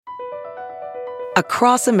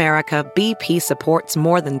Across America, BP supports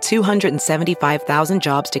more than 275,000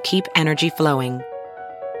 jobs to keep energy flowing.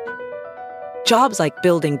 Jobs like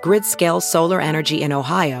building grid-scale solar energy in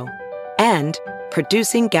Ohio and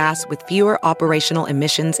producing gas with fewer operational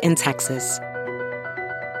emissions in Texas.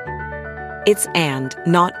 It's and,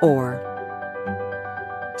 not or.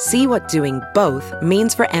 See what doing both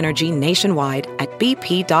means for energy nationwide at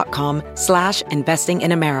bp.com/investing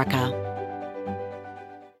in America.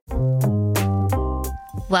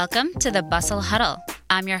 Welcome to the Bustle Huddle.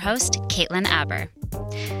 I'm your host, Caitlin Aber.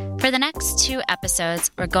 For the next 2 episodes,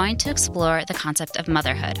 we're going to explore the concept of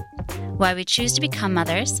motherhood, why we choose to become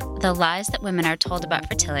mothers, the lies that women are told about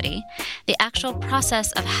fertility, the actual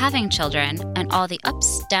process of having children, and all the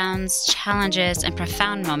ups, downs, challenges, and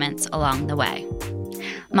profound moments along the way.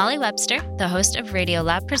 Molly Webster, the host of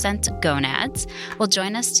Radiolab Presents Gonads, will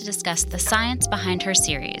join us to discuss the science behind her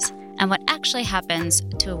series and what actually happens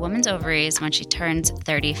to a woman's ovaries when she turns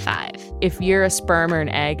 35. If you're a sperm or an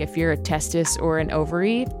egg, if you're a testis or an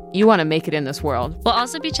ovary, you want to make it in this world. We'll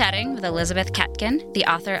also be chatting with Elizabeth Katkin, the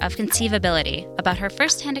author of Conceivability, about her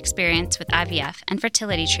firsthand experience with IVF and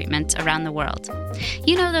fertility treatments around the world.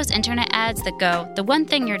 You know those internet ads that go, "The one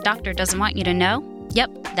thing your doctor doesn't want you to know"?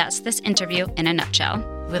 Yep, that's this interview in a nutshell.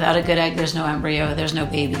 Without a good egg, there's no embryo, there's no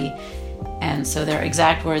baby. And so their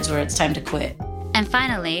exact words were, "It's time to quit." And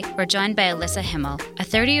finally, we're joined by Alyssa Himmel, a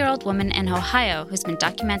 30-year-old woman in Ohio who's been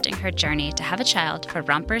documenting her journey to have a child for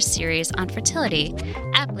Romper's series on fertility,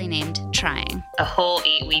 aptly named Trying. A whole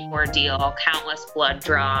 8-week ordeal, countless blood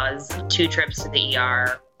draws, 2 trips to the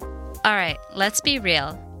ER. All right, let's be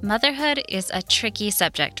real. Motherhood is a tricky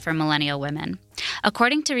subject for millennial women.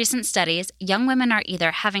 According to recent studies, young women are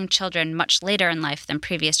either having children much later in life than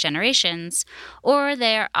previous generations, or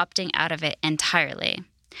they are opting out of it entirely.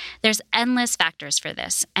 There's endless factors for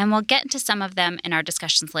this, and we'll get into some of them in our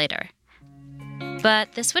discussions later.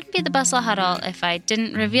 But this wouldn't be the Bustle Huddle if I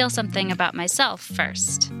didn't reveal something about myself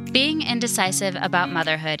first. Being indecisive about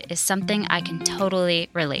motherhood is something I can totally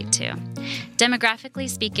relate to. Demographically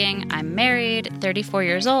speaking, I'm married, 34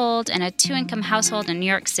 years old, in a 2-income household in New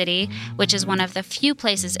York City, which is one of the few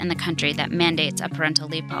places in the country that mandates a parental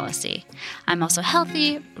leave policy. I'm also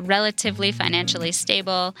healthy, relatively financially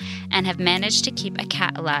stable, and have managed to keep a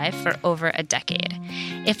cat alive for over a decade.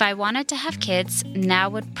 If I wanted to have kids, now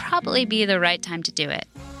would probably be the right time to do it.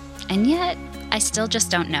 And yet, I still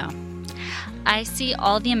just don't know. I see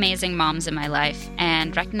all the amazing moms in my life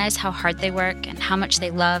and recognize how hard they work and how much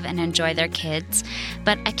they love and enjoy their kids,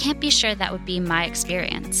 but I can't be sure that would be my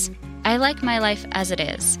experience. I like my life as it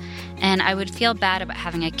is, and I would feel bad about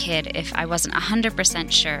having a kid if I wasn't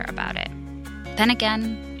 100% sure about it. Then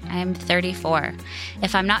again, I'm 34.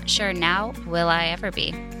 If I'm not sure now, will I ever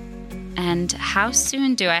be? And how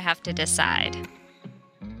soon do I have to decide?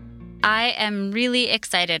 I am really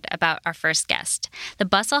excited about our first guest. The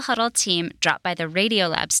Bustle Huddle team dropped by the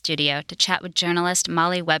Radiolab studio to chat with journalist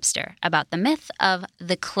Molly Webster about the myth of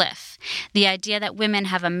the cliff, the idea that women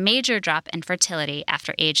have a major drop in fertility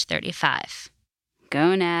after age 35.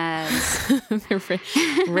 Gonads.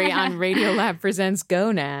 Ray on Radiolab Presents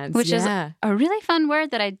Gonads. Which is a really fun word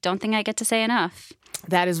that I don't think I get to say enough.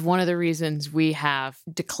 That is one of the reasons we have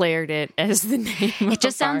declared it as the name. It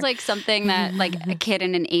just sounds like something that like a kid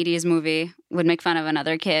in an 80s movie would make fun of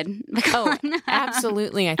another kid. Oh,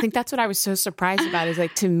 absolutely. I think that's what I was so surprised about is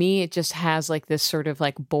like, to me, it just has like this sort of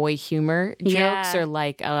like boy humor jokes or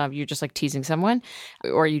like you're just like teasing someone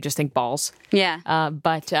or you just think balls. Yeah.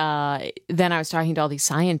 But then I was talking to all these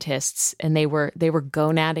scientists and they were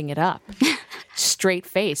gonading it up. Straight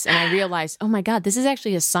face. And I realized, oh my God, this is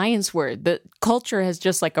actually a science word that culture has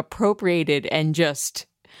just like appropriated and just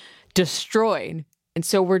destroyed. And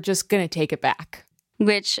so we're just going to take it back.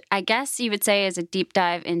 Which I guess you would say is a deep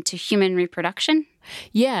dive into human reproduction?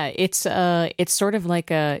 Yeah, it's sort of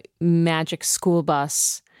like a Magic School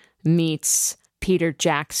Bus meets Peter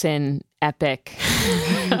Jackson epic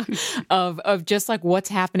of just like what's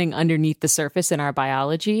happening underneath the surface in our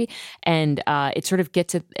biology. And it sort of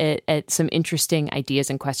gets at some interesting ideas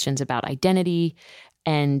and questions about identity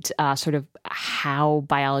and sort of how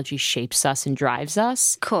biology shapes us and drives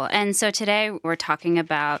us. Cool. And so today we're talking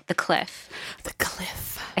about the cliff. The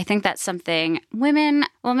cliff. I think that's something women,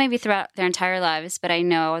 well, maybe throughout their entire lives, but I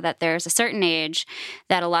know that there's a certain age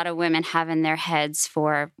that a lot of women have in their heads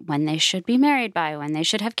for when they should be married by, when they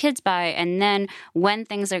should have kids by, and then when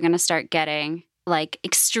things are going to start getting like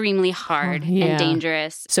extremely hard and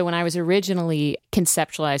dangerous. So when I was originally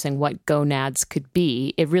conceptualizing what gonads could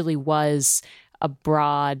be, it really was a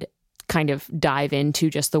broad kind of dive into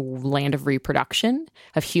just the land of reproduction,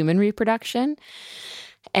 of human reproduction.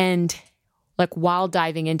 And like while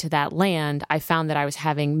diving into that land, I found that I was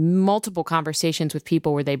having multiple conversations with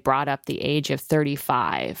people where they brought up the age of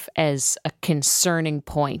 35 as a concerning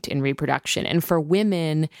point in reproduction. And for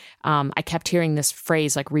women, I kept hearing this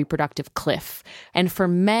phrase like reproductive cliff. And for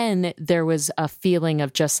men, there was a feeling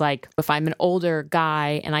of just like, if I'm an older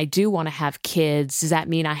guy and I do want to have kids, does that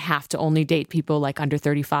mean I have to only date people like under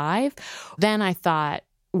 35? Then I thought,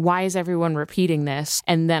 why is everyone repeating this?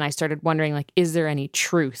 And then I started wondering, like, is there any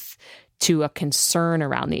truth to a concern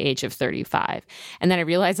around the age of 35? And then I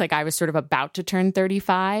realized like I was sort of about to turn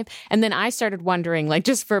 35. And then I started wondering, like,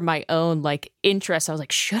 just for my own like interest, I was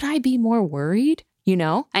like, should I be more worried? You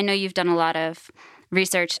know? I know you've done a lot of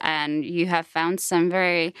research and you have found some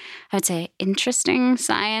very, I would say, interesting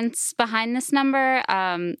science behind this number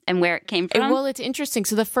and where it came from. Well, it's interesting.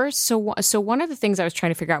 So one of the things I was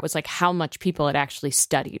trying to figure out was like how much people had actually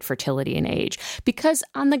studied fertility and age. Because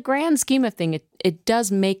on the grand scheme of things, it does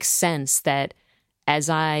make sense that as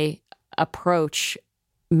I approach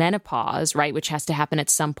menopause, right, which has to happen at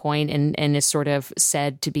some point and is sort of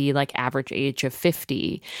said to be like average age of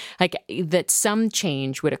 50, like that some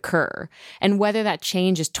change would occur. And whether that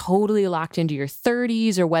change is totally locked into your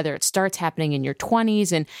 30s or whether it starts happening in your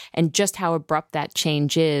 20s and just how abrupt that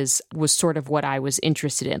change is was sort of what I was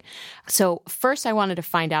interested in. So first I wanted to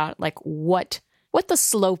find out like what the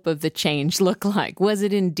slope of the change looked like. Was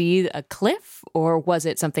it indeed a cliff or was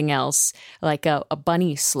it something else like a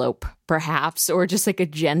bunny slope perhaps, or just like a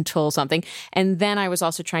gentle something? And then I was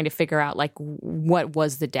also trying to figure out like what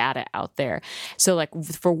was the data out there. So like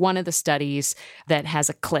for one of the studies that has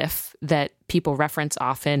a cliff that people reference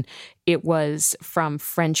often, it was from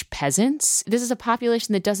French peasants. This is a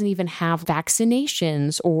population that doesn't even have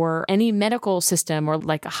vaccinations or any medical system or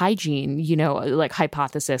like hygiene, you know, like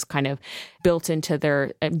hypothesis kind of built into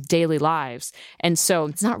their daily lives. And so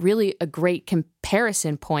it's not really a great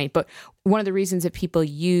comparison point, but one of the reasons that people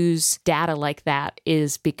use data like that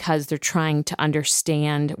is because they're trying to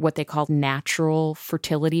understand what they call natural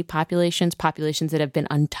fertility populations that have been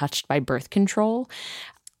untouched by birth control.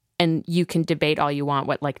 And you can debate all you want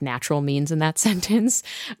what like natural means in that sentence.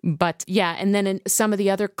 But yeah, and then in some of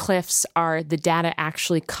the other cliffs are the data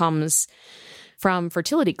actually comes from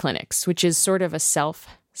fertility clinics, which is sort of a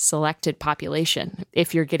self-selected population.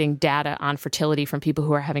 If you're getting data on fertility from people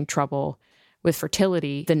who are having trouble with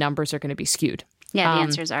fertility, the numbers are going to be skewed. Yeah, the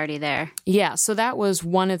answer's already there. Yeah, so that was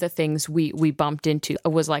one of the things we bumped into.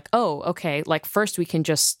 It was like, oh, okay, like first we can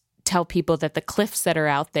just tell people that the cliffs that are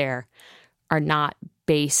out there are not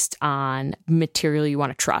based on material you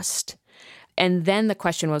want to trust. And then the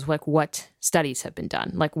question was like, what studies have been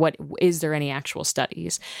done? Like, what is there any actual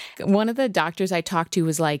studies? One of the doctors I talked to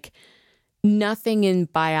was like, nothing in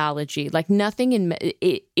biology, like nothing in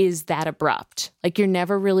it is that abrupt. Like you're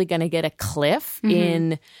never really going to get a cliff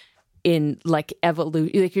in like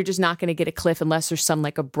evolution. Like you're just not going to get a cliff unless there's some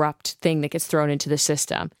like abrupt thing that gets thrown into the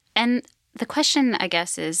system. And the question, I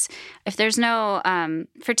guess, is if there's no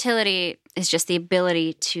fertility is just the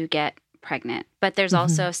ability to get pregnant, but there's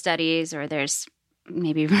also studies or there's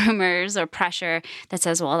maybe rumors or pressure that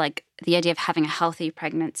says, well, like the idea of having a healthy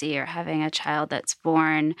pregnancy or having a child that's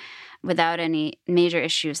born without any major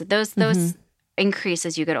issues, those increase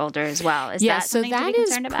as you get older as well. Is that something to be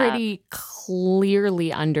concerned about? Pretty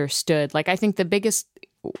clearly understood. Like I think the biggest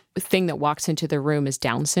thing that walks into the room is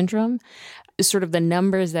Down syndrome. Sort of the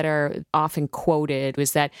numbers that are often quoted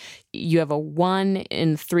was that you have a 1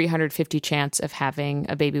 in 350 chance of having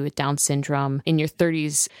a baby with Down syndrome in your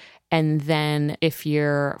 30s. And then if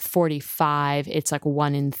you're 45, it's like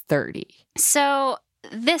 1 in 30. So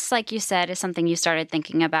this, like you said, is something you started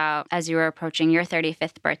thinking about as you were approaching your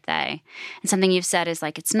 35th birthday. And something you've said is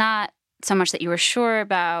like, it's not so much that you were sure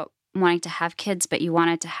about wanting to have kids, but you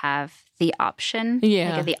wanted to have the option.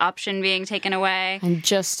 Yeah. Like the option being taken away. I'm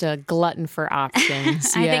just a glutton for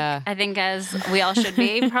options. Yeah. I think as we all should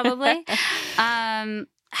be, probably.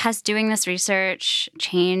 Has doing this research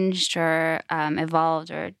changed or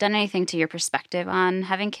evolved or done anything to your perspective on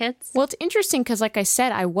having kids? Well, it's interesting because, like I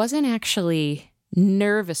said, I wasn't actually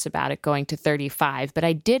nervous about it going to 35, but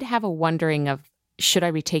I did have a wondering of, should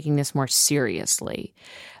I be taking this more seriously?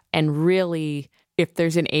 And really, if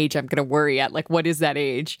there's an age I'm going to worry at, like, what is that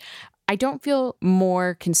age? I don't feel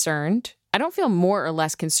more concerned. I don't feel more or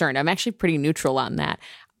less concerned. I'm actually pretty neutral on that.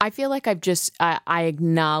 I feel like I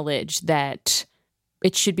acknowledge that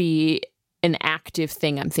it should be an active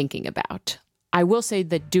thing I'm thinking about. I will say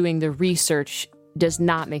that doing the research does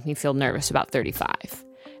not make me feel nervous about 35.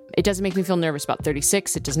 It doesn't make me feel nervous about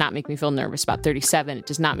 36. It does not make me feel nervous about 37. It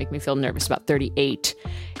does not make me feel nervous about 38.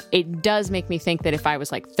 It does make me think that if I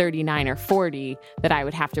was like 39 or 40, that I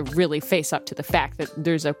would have to really face up to the fact that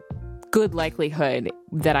there's a good likelihood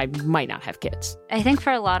that I might not have kids. I think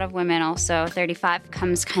for a lot of women also, 35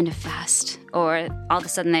 comes kind of fast, or all of a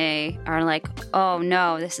sudden they are like, oh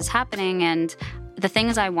no, this is happening, and the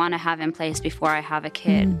things I want to have in place before I have a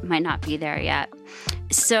kid might not be there yet.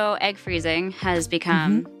 So egg freezing has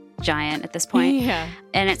become giant at this point. Yeah.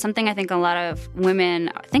 And it's something I think a lot of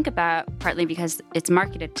women think about, partly because it's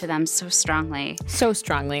marketed to them so strongly. So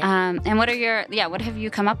strongly. And what have you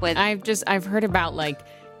come up with? I've heard about like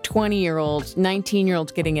 20-year-olds,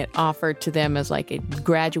 19-year-olds getting it offered to them as like a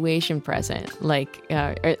graduation present, like,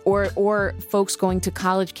 or folks going to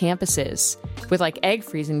college campuses with like egg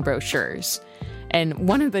freezing brochures. And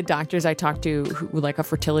one of the doctors I talked to, who, like a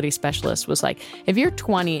fertility specialist, was like, if you're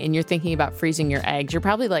 20 and you're thinking about freezing your eggs, you're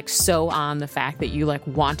probably like so on the fact that you like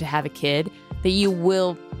want to have a kid that you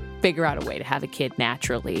will figure out a way to have a kid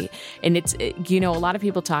naturally. And it's, a lot of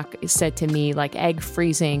people said to me like egg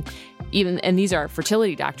freezing, and these are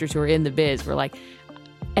fertility doctors who are in the biz, were like,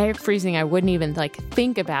 egg freezing, I wouldn't even like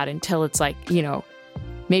think about until it's like,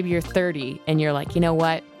 maybe you're 30 and you're like, you know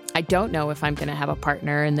what? I don't know if I'm going to have a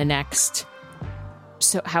partner in the next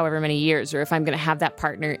however many years, or if I'm going to have that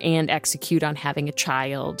partner and execute on having a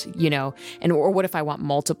child, or what if I want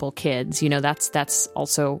multiple kids? That's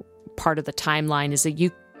also part of the timeline, is that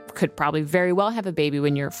you could probably very well have a baby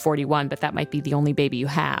when you're 41, but that might be the only baby you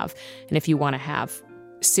have. And if you want to have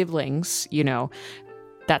siblings,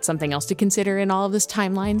 that's something else to consider in all of this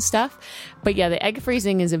timeline stuff. But yeah, the egg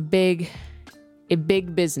freezing is a big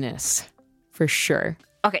business for sure.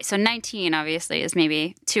 Okay, so 19 obviously is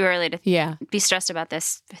maybe too early to be stressed about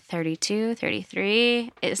this. 32,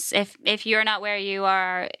 33 is if you're not where you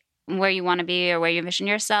are, where you want to be, or where you envision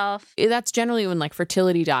yourself. That's generally when like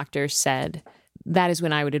fertility doctors said that is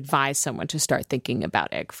when I would advise someone to start thinking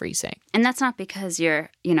about egg freezing. And that's not because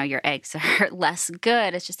your eggs are less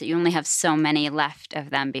good. It's just that you only have so many left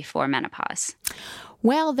of them before menopause.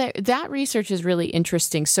 Well, that research is really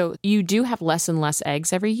interesting. So you do have less and less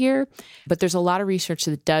eggs every year, but there's a lot of research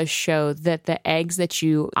that does show that the eggs that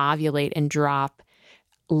you ovulate and drop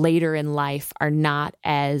later in life are not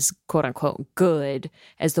as quote unquote good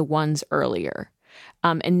as the ones earlier.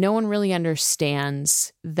 And no one really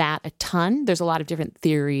understands that a ton. There's a lot of different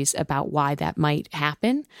theories about why that might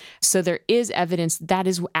happen. So there is evidence that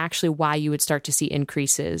is actually why you would start to see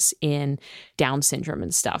increases in Down syndrome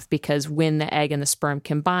and stuff, because when the egg and the sperm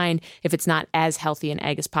combine, if it's not as healthy an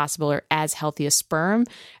egg as possible or as healthy a sperm,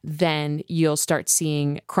 then you'll start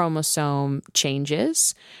seeing chromosome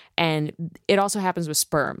changes. And it also happens with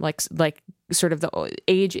sperm, like sort of the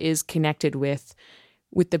age is connected with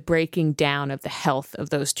the breaking down of the health of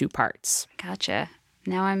those two parts. Gotcha.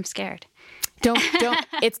 Now I'm scared. Don't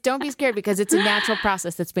be scared, because it's a natural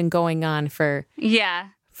process that's been going on for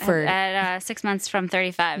at 6 months from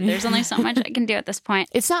 35. There's only so much I can do at this point.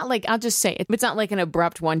 It's not like, I'll just say, it's not like an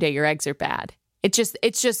abrupt one day your eggs are bad. It's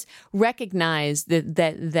just recognize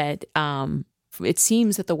that it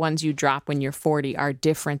seems that the ones you drop when you're 40 are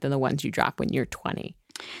different than the ones you drop when you're 20.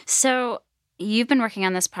 So you've been working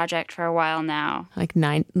on this project for a while now. Like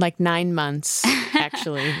nine months,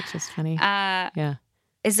 actually, which is funny. Yeah.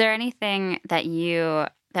 Is there anything that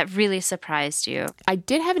really surprised you? I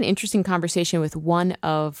did have an interesting conversation with one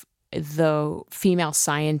of the female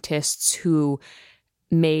scientists who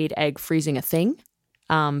made egg freezing a thing,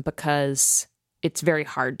 because it's very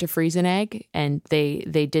hard to freeze an egg, and they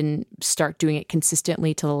didn't start doing it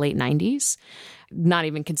consistently till the late 90s. Not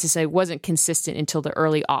even consistent. It wasn't consistent until the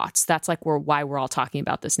early aughts. That's like why we're all talking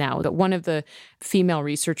about this now. That one of the female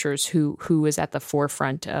researchers who was at the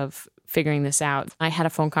forefront of figuring this out, I had a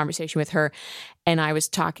phone conversation with her, and I was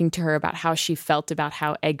talking to her about how she felt about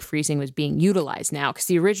how egg freezing was being utilized now. Because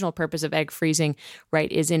the original purpose of egg freezing,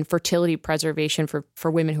 right, is in fertility preservation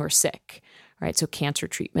for women who are sick. Right, so cancer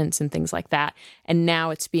treatments and things like that. And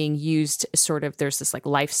now it's being used sort of, there's this like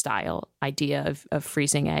lifestyle idea of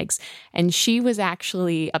freezing eggs. And she was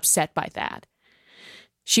actually upset by that.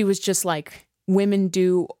 She was just like, women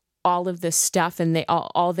do all of this stuff and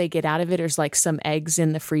all they get out of it is like some eggs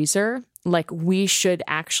in the freezer. Like, we should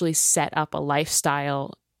actually set up a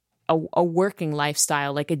lifestyle, a working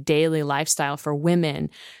lifestyle, like a daily lifestyle for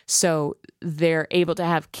women, so they're able to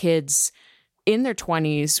have kids in their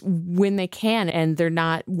 20s when they can, and they're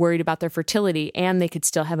not worried about their fertility, and they could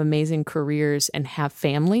still have amazing careers and have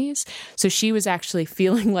families. So she was actually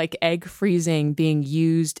feeling like egg freezing being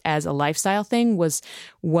used as a lifestyle thing was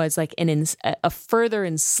like a further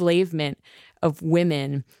enslavement of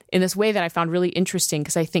women in this way that I found really interesting,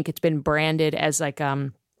 because I think it's been branded as like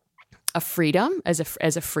a freedom, as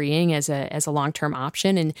a freeing, as a long-term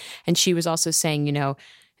option. And she was also saying,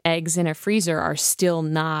 eggs in a freezer are still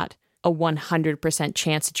not a 100%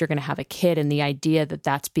 chance that you're going to have a kid. And the idea that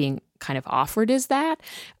that's being kind of offered as that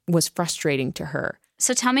was frustrating to her.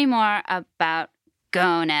 So tell me more about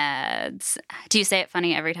gonads. Do you say it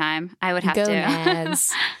funny every time? I would have gonads.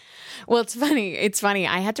 to. Well, it's funny. It's funny.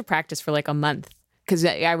 I had to practice for like a month because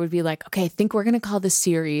I would be like, okay, I think we're going to call this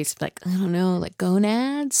series like, I don't know, like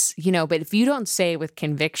gonads, but if you don't say it with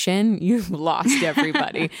conviction, you've lost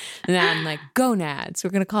everybody. And then I'm like, gonads.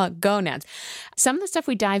 We're going to call it gonads. Some of the stuff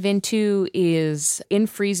we dive into is in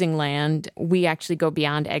freezing land. We actually go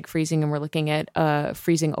beyond egg freezing and we're looking at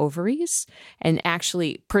freezing ovaries and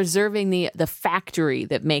actually preserving the factory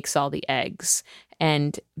that makes all the eggs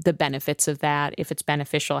and the benefits of that, if it's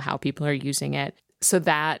beneficial, how people are using it. So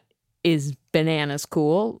that is bananas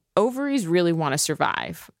cool. Ovaries really want to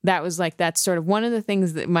survive. That's sort of one of the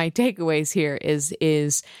things that my takeaways here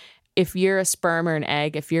is if you're a sperm or an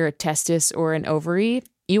egg, if you're a testis or an ovary,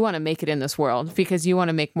 you want to make it in this world because you want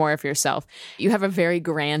to make more of yourself. You have a very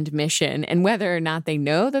grand mission. And whether or not they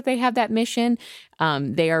know that they have that mission,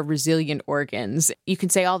 they are resilient organs. You can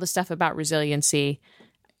say all the stuff about resiliency,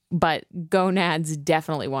 but gonads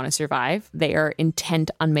definitely want to survive. They are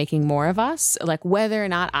intent on making more of us. Like whether or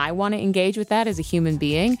not I want to engage with that as a human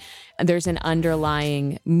being, there's an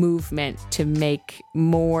underlying movement to make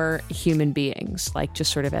more human beings, like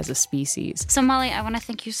just sort of as a species. So Molly, I want to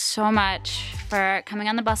thank you so much for coming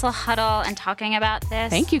on the Bustle Huddle and talking about this.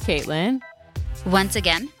 Thank you, Caitlin. Once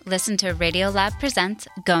again, listen to Radiolab Presents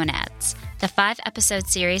Gonads. The 5-episode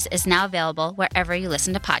series is now available wherever you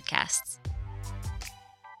listen to podcasts.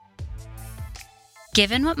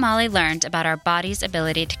 Given what Molly learned about our body's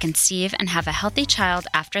ability to conceive and have a healthy child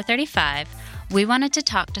after 35, we wanted to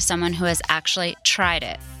talk to someone who has actually tried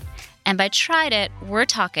it. And by tried it, we're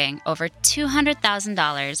talking over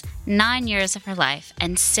 $200,000, 9 years of her life,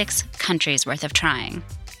 and 6 countries worth of trying.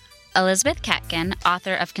 Elizabeth Katkin,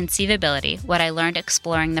 author of Conceivability, What I Learned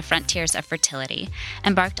Exploring the Frontiers of Fertility,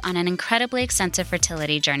 embarked on an incredibly extensive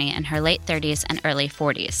fertility journey in her late 30s and early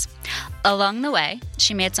 40s. Along the way,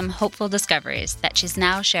 she made some hopeful discoveries that she's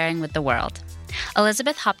now sharing with the world.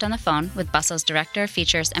 Elizabeth hopped on the phone with Bustle's Director of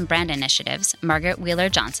Features and Brand Initiatives, Margaret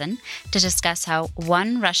Wheeler-Johnson, to discuss how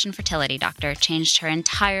one Russian fertility doctor changed her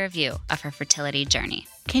entire view of her fertility journey.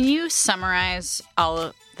 Can you summarize all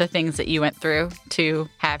of the things that you went through to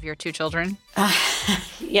have your 2 children?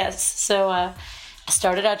 Yes. So I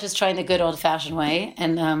started out just trying the good old-fashioned way,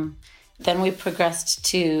 and then we progressed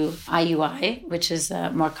to IUI, which is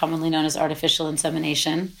more commonly known as artificial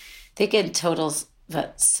insemination. I think in total,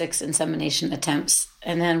 about 6 insemination attempts.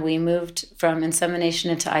 And then we moved from insemination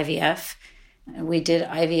into IVF. We did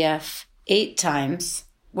IVF 8 times.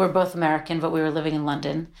 We're both American, but we were living in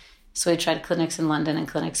London. So we tried clinics in London and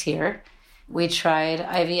clinics here. We tried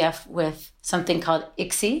IVF with something called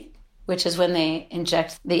ICSI, which is when they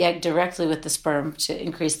inject the egg directly with the sperm to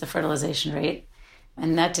increase the fertilization rate.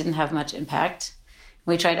 And that didn't have much impact.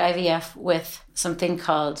 We tried IVF with something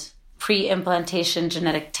called pre-implantation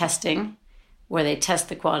genetic testing, where they test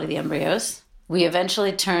the quality of the embryos. We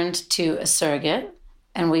eventually turned to a surrogate,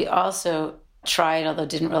 and we also tried, although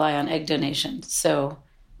didn't rely on egg donation. So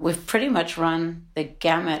we've pretty much run the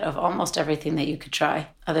gamut of almost everything that you could try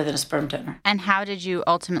other than a sperm donor. And how did you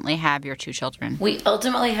ultimately have your 2 children? We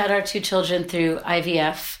ultimately had our 2 children through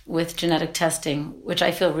IVF with genetic testing, which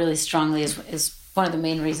I feel really strongly is one of the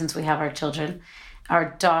main reasons we have our children.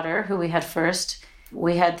 Our daughter, who we had first,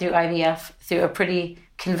 we had through IVF through a pretty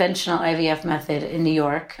conventional IVF method in New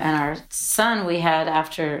York. And our son we had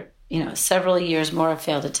after, several years more of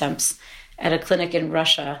failed attempts at a clinic in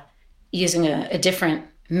Russia using a different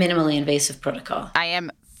minimally invasive protocol. I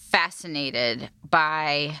am fascinated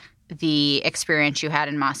by the experience you had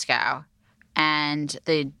in Moscow and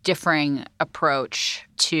the differing approach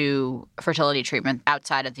to fertility treatment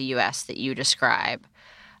outside of the U.S. that you describe.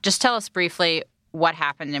 Just tell us briefly what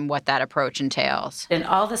happened and what that approach entails. In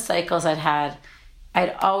all the cycles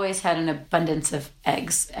I'd always had an abundance of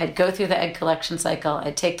eggs. I'd go through the egg collection cycle,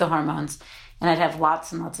 I'd take the hormones, and I'd have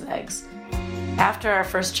lots and lots of eggs. After our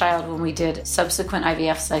first child, when we did subsequent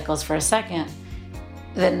IVF cycles for a second,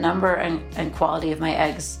 the number and quality of my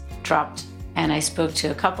eggs dropped. And I spoke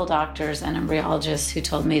to a couple doctors and embryologists who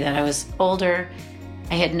told me that I was older,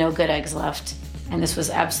 I had no good eggs left, and this was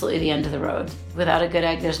absolutely the end of the road. Without a good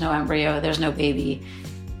egg, there's no embryo, there's no baby.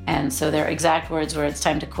 And so their exact words were, it's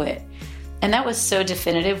time to quit. And that was so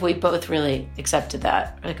definitive, we both really accepted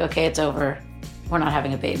that. Like, okay, it's over. We're not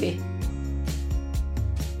having a baby.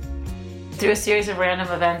 Through a series of random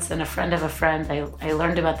events and a friend of a friend, I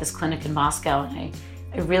learned about this clinic in Moscow, and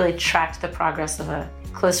I really tracked the progress of a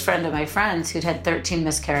close friend of my friend's who'd had 13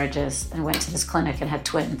 miscarriages and went to this clinic and had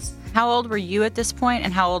twins. How old were you at this point,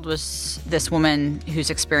 and how old was this woman whose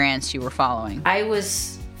experience you were following? I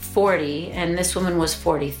was 40, and this woman was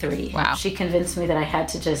 43. Wow. She convinced me that I had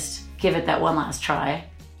to just give it that one last try.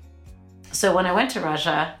 So when I went to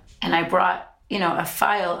Russia, and I brought,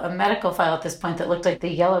 a medical file at this point that looked like the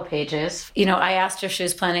Yellow Pages, I asked her if she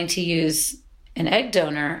was planning to use an egg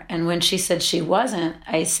donor. And when she said she wasn't,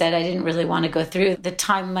 I said I didn't really want to go through the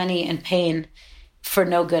time, money, and pain for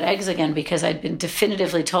no good eggs again, because I'd been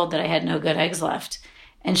definitively told that I had no good eggs left.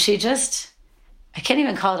 And she just, I can't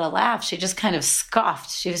even call it a laugh. She just kind of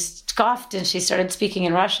scoffed. She was scoffed, and she started speaking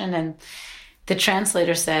in Russian. And the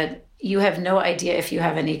translator said, "You have no idea if you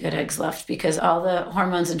have any good eggs left, because all the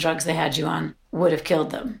hormones and drugs they had you on would have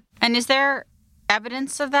killed them." And is there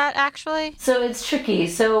evidence of that, actually? So it's tricky.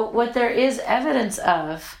 So what there is evidence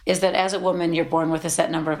of is that as a woman, you're born with a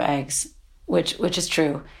set number of eggs, which is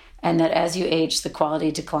true. And that as you age, the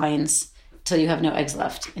quality declines till you have no eggs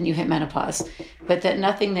left and you hit menopause. But that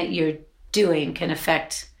nothing that you're doing can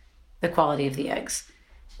affect the quality of the eggs.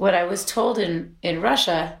 What I was told in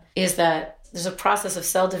Russia is that there's a process of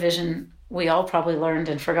cell division we all probably learned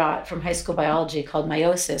and forgot from high school biology called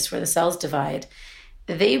meiosis, where the cells divide.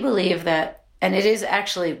 They believe that, and it is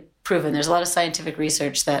actually proven, there's a lot of scientific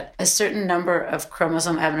research that a certain number of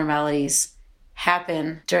chromosome abnormalities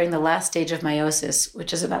happen during the last stage of meiosis,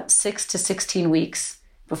 which is about 6 to 16 weeks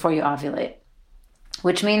before you ovulate,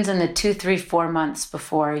 which means in the 2, 3, 4 months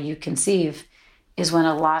before you conceive is when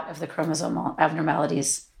a lot of the chromosomal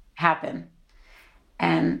abnormalities happen.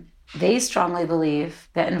 And they strongly believe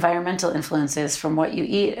that environmental influences, from what you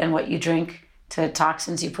eat and what you drink to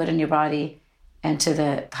toxins you put in your body and to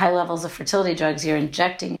the high levels of fertility drugs you're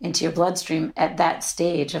injecting into your bloodstream at that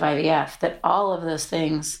stage of IVF, that all of those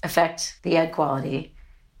things affect the egg quality,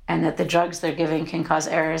 and that the drugs they're giving can cause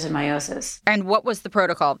errors in meiosis. And what was the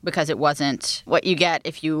protocol? Because it wasn't what you get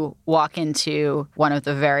if you walk into one of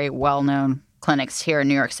the very well-known clinics here in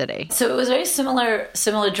New York City. So it was very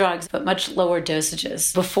similar drugs, but much lower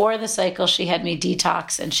dosages. Before the cycle, she had me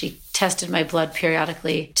detox, and she tested my blood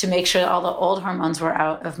periodically to make sure that all the old hormones were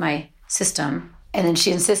out of my system. And then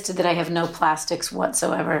she insisted that I have no plastics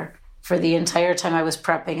whatsoever for the entire time I was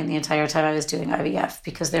prepping and the entire time I was doing IVF,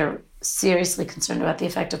 because they're seriously concerned about the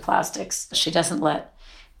effect of plastics. She doesn't let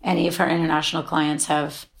any of her international clients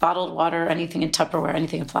have bottled water, anything in Tupperware,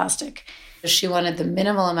 anything in plastic. She wanted the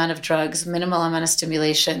minimal amount of drugs, minimal amount of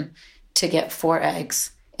stimulation to get 4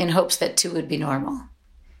 eggs in hopes that 2 would be normal.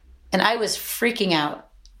 And I was freaking out,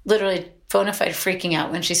 literally bona fide freaking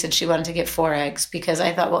out when she said she wanted to get 4 eggs, because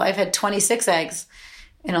I thought, well, I've had 26 eggs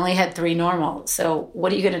and only had 3 normal. So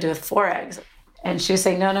what are you going to do with 4 eggs? And she was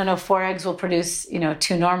saying, no, 4 eggs will produce,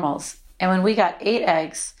 2 normals. And when we got 8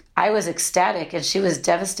 eggs, I was ecstatic and she was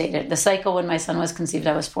devastated. The cycle when my son was conceived,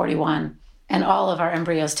 I was 41. And all of our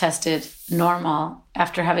embryos tested normal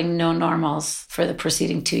after having no normals for the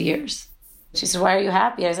preceding 2 years. She said, "Why are you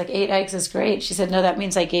happy?" I was like, 8 eggs is great. She said, "No, that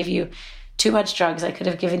means I gave you too much drugs. I could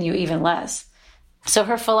have given you even less." So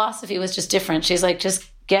her philosophy was just different. She's like, just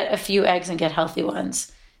get a few eggs and get healthy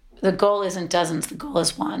ones. The goal isn't dozens, the goal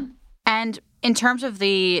is 1. And in terms of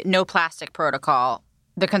the no plastic protocol,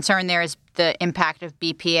 the concern there is the impact of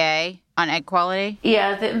BPA on egg quality?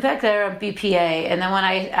 Yeah, the impact there on BPA. And then when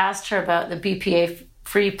I asked her about the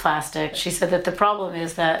BPA-free plastic, she said that the problem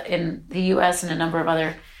is that in the US and a number of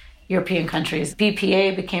other European countries,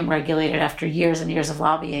 BPA became regulated after years and years of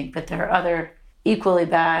lobbying, but there are other equally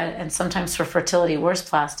bad and sometimes for fertility worse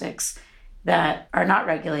plastics that are not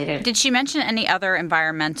regulated. Did she mention any other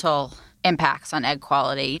environmental impacts on egg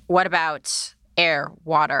quality? What about air,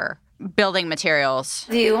 water, building materials?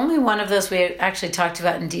 The only one of those we actually talked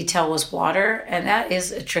about in detail was water, and that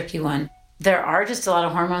is a tricky one. There are just a lot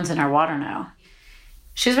of hormones in our water now.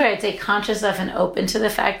 She's very, I'd say, conscious of and open to the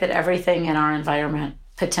fact that everything in our environment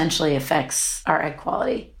potentially affects our egg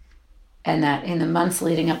quality, and that in the months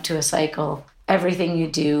leading up to a cycle, everything you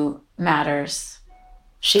do matters.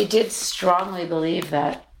 She did strongly believe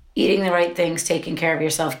that eating the right things, taking care of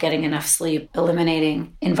yourself, getting enough sleep,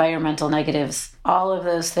 eliminating environmental negatives, all of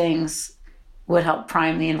those things would help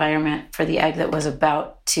prime the environment for the egg that was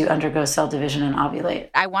about to undergo cell division and ovulate.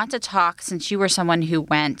 I want to talk, since you were someone who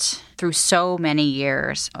went through so many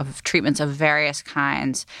years of treatments of various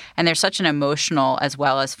kinds, and there's such an emotional as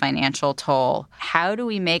well as financial toll. How do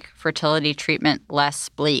we make fertility treatment less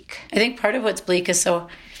bleak? I think part of what's bleak is so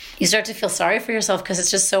you start to feel sorry for yourself because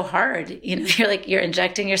it's just so hard. You're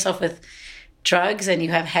injecting yourself with drugs and you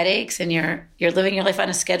have headaches and you're living your life on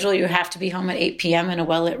a schedule, you have to be home at 8 p.m. in a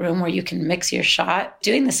well-lit room where you can mix your shot.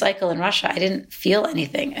 Doing the cycle in Russia, I didn't feel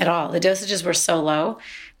anything at all. The dosages were so low.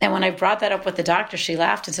 And when I brought that up with the doctor, she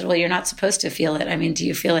laughed and said, well, you're not supposed to feel it. I mean, do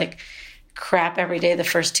you feel like crap every day the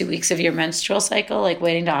first 2 weeks of your menstrual cycle, like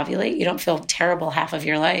waiting to ovulate? You don't feel terrible half of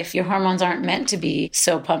your life. Your hormones aren't meant to be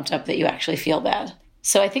so pumped up that you actually feel bad.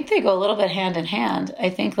 So I think they go a little bit hand in hand. I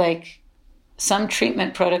think like some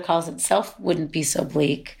treatment protocols itself wouldn't be so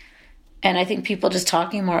bleak. And I think people just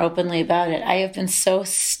talking more openly about it. I have been so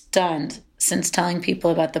stunned since telling people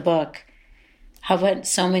about the book how about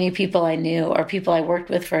so many people I knew or people I worked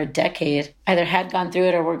with for a decade either had gone through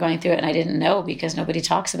it or were going through it and I didn't know because nobody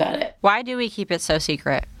talks about it. Why do we keep it so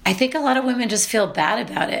secret? I think a lot of women just feel bad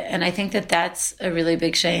about it. And I think that that's a really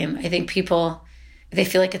big shame. I think people, they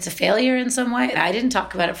feel like it's a failure in some way. I didn't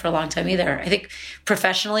talk about it for a long time either. I think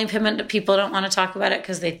professionally, people don't want to talk about it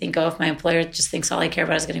because they think, oh, if my employer just thinks all I care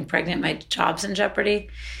about is getting pregnant, my job's in jeopardy.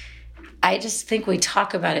 I just think we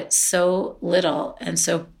talk about it so little. And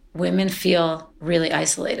so women feel really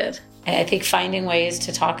isolated. And I think finding ways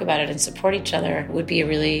to talk about it and support each other would be a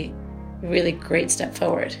really, really great step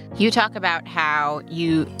forward. You talk about how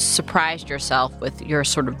you surprised yourself with your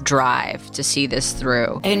sort of drive to see this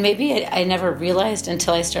through. I mean, maybe I never realized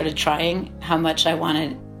until I started trying how much I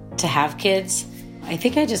wanted to have kids. I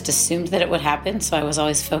think I just assumed that it would happen, so I was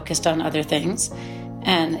always focused on other things.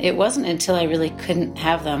 And it wasn't until I really couldn't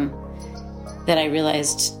have them that I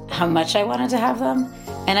realized how much I wanted to have them.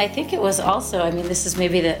 And I think it was also, I mean, this is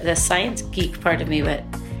maybe the science geek part of me, but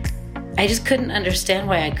I just couldn't understand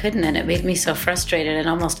why I couldn't, and it made me so frustrated and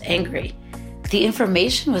almost angry. The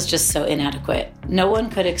information was just so inadequate. No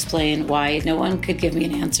one could explain why. No one could give me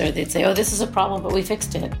an answer. They'd say, oh, this is a problem, but we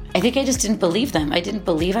fixed it. I think I just didn't believe them. I didn't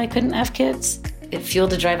believe I couldn't have kids. It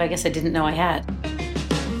fueled a drive I guess I didn't know I had.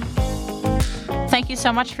 Thank you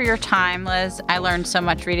so much for your time, Liz. I learned so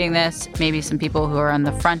much reading this. Maybe some people who are on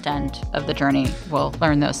the front end of the journey will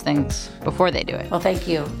learn those things before they do it. Well, thank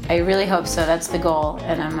you. I really hope so. That's the goal.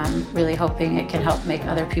 And I'm really hoping it can help make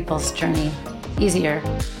other people's journey easier.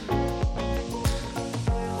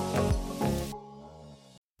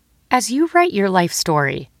 As you write your life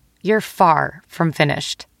story, you're far from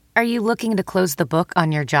finished. Are you looking to close the book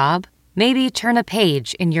on your job? Maybe turn a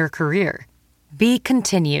page in your career? Be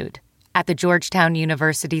continued at the Georgetown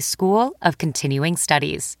University School of Continuing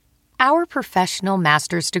Studies. Our professional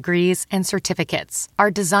master's degrees and certificates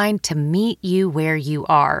are designed to meet you where you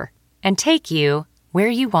are and take you where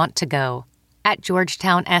you want to go. At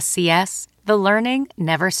Georgetown SCS, the learning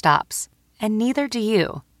never stops, and neither do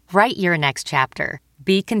you. Write your next chapter.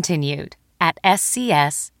 Be continued at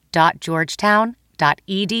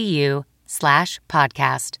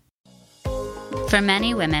scs.georgetown.edu/podcast. For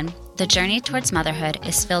many women, the journey towards motherhood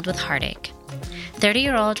is filled with heartache.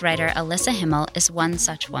 30-year-old writer Alyssa Himmel is one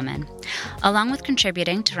such woman. Along with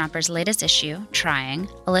contributing to Romper's latest issue, Trying,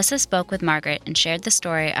 Alyssa spoke with Margaret and shared the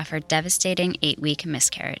story of her devastating 8-week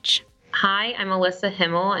miscarriage. Hi, I'm Alyssa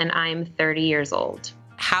Himmel, and I'm 30 years old.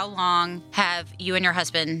 How long have you and your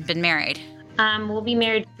husband been married? We'll be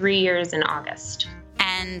married 3 years in August.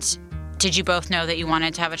 And did you both know that you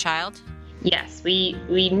wanted to have a child? Yes, we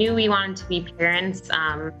knew we wanted to be parents.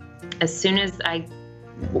 As soon as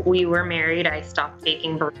we were married, I stopped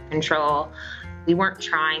taking birth control. We weren't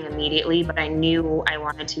trying immediately, but I knew I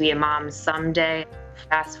wanted to be a mom someday.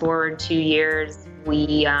 Fast forward 2 years,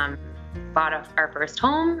 we bought our first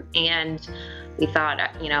home, and we thought,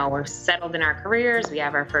 we're settled in our careers. We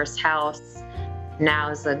have our first house.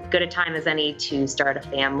 Now is as good a time as any to start a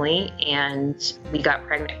family, and we got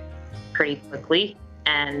pregnant pretty quickly,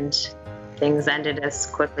 and things ended as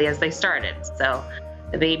quickly as they started. So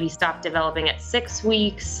the baby stopped developing at 6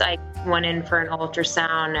 weeks. I went in for an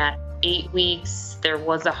ultrasound at 8 weeks. There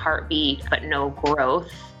was a heartbeat, but no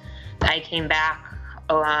growth. I came back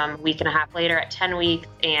a week and a half later at 10 weeks,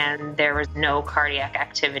 and there was no cardiac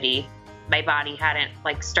activity. My body hadn't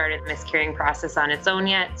started the miscarrying process on its own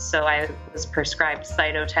yet, so I was prescribed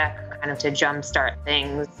Cytotec kind of to jumpstart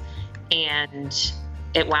things, and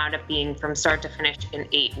it wound up being from start to finish an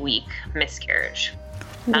 8-week miscarriage.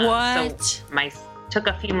 What? So took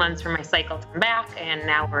a few months for my cycle to come back, and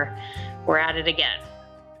now we're at it again.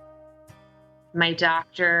 My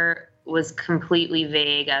doctor was completely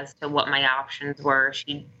vague as to what my options were.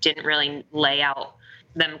 She didn't really lay out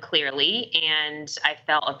them clearly, and I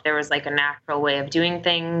felt if there was a natural way of doing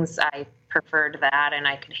things, I preferred that and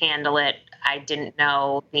I could handle it. I didn't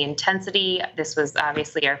know the intensity. This was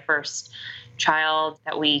obviously our first child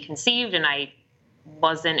that we conceived, and I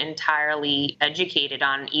wasn't entirely educated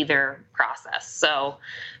on either process. So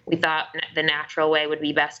we thought the natural way would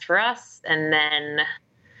be best for us. And then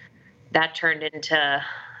that turned into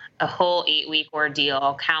a whole 8-week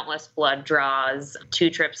ordeal, countless blood draws, 2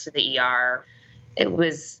 trips to the ER. It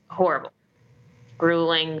was horrible,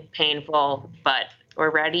 grueling, painful, but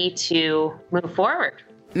we're ready to move forward.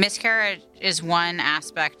 Miscarriage is one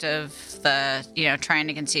aspect of the, trying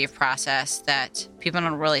to conceive process that people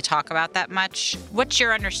don't really talk about that much. What's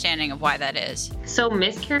your understanding of why that is? So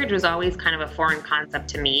miscarriage was always kind of a foreign concept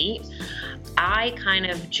to me. I kind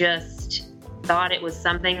of just thought it was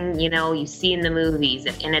something, you see in the movies,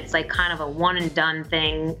 and it's like kind of a one and done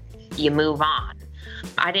thing. You move on.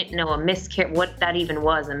 I didn't know what that even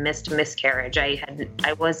was, a miscarriage.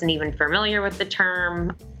 I wasn't even familiar with the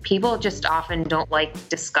term. People just often don't like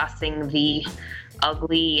discussing the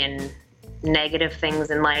ugly and negative things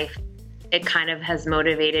in life. It kind of has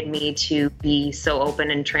motivated me to be so open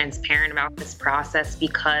and transparent about this process,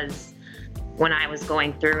 because when I was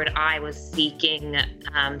going through it, I was seeking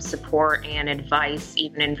support and advice,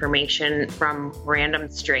 even information from random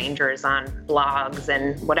strangers on blogs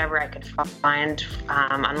and whatever I could find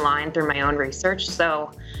online through my own research.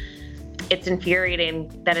 So it's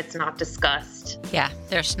infuriating that it's not discussed. Yeah,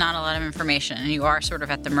 there's not a lot of information, and you are sort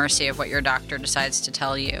of at the mercy of what your doctor decides to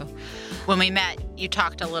tell you. When we met, you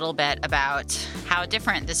talked a little bit about how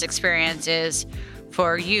different this experience is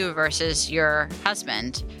for you versus your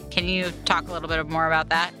husband. Can you talk a little bit more about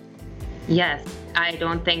that? Yes, I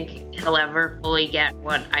don't think he'll ever fully get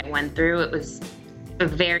what I went through. It was a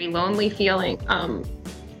very lonely feeling.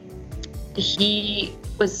 He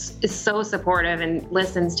is so supportive and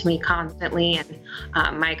listens to me constantly, and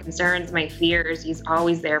my concerns, my fears, he's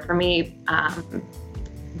always there for me.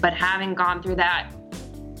 But having gone through that,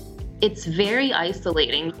 it's very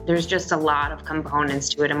isolating. There's just a lot of components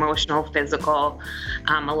to it, emotional, physical,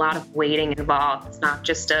 a lot of waiting involved. It's not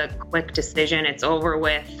just a quick decision, it's over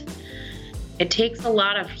with. It takes a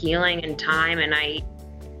lot of healing and time, and I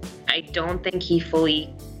don't think he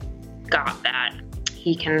fully got that.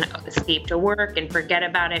 He can escape to work and forget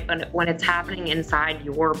about it, but when it's happening inside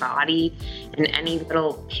your body and any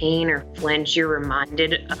little pain or flinch, you're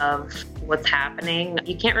reminded of what's happening.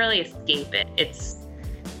 You can't really escape it.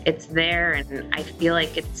 It's there, and I feel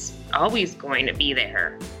like it's always going to be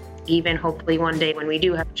there. Even hopefully one day when we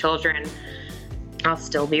do have children, I'll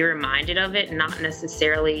still be reminded of it, and not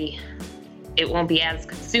necessarily, it won't be as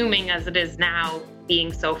consuming as it is now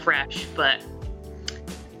being so fresh, but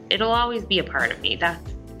it'll always be a part of me.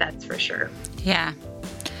 That's for sure. Yeah.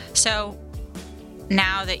 So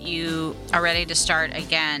now that you are ready to start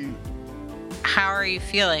again, how are you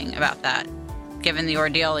feeling about that, given the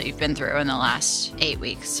ordeal that you've been through in the last 8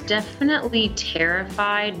 weeks? Definitely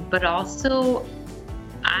terrified, but also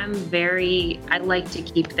I like to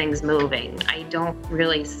keep things moving. I don't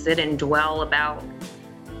really sit and dwell about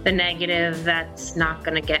the negative. That's not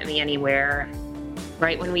going to get me anywhere.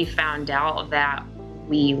 Right when we found out that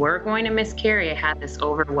we were going to miscarry, I had this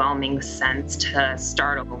overwhelming sense to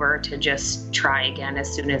start over, to just try again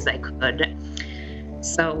as soon as I could.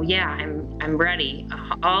 So yeah, I'm ready,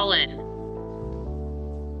 all in.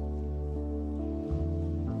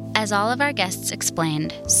 As all of our guests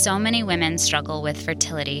explained, so many women struggle with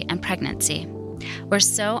fertility and pregnancy. We're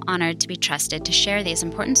so honored to be trusted to share these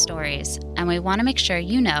important stories, and we want to make sure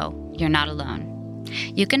you know you're not alone.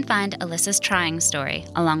 You can find Alyssa's trying story,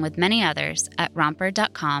 along with many others, at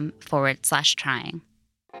romper.com/trying.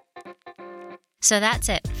 So that's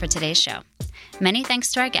it for today's show. Many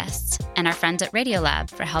thanks to our guests and our friends at Radiolab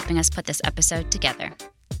for helping us put this episode together.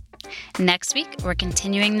 Next week, we're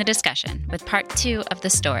continuing the discussion with part 2 of the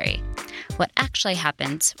story, what actually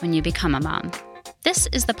happens when you become a mom. This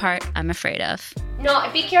is the part I'm afraid of. No,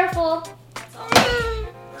 be careful.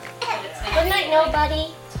 Good night,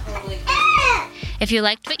 nobody. If you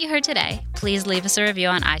liked what you heard today, please leave us a review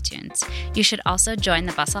on iTunes. You should also join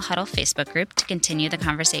the Bustle Huddle Facebook group to continue the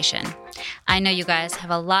conversation. I know you guys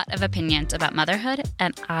have a lot of opinions about motherhood,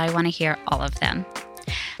 and I want to hear all of them.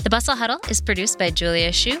 The Bustle Huddle is produced by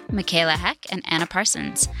Julia Shu, Michaela Heck, and Anna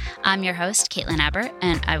Parsons. I'm your host, Caitlin Aber,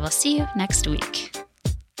 and I will see you next week.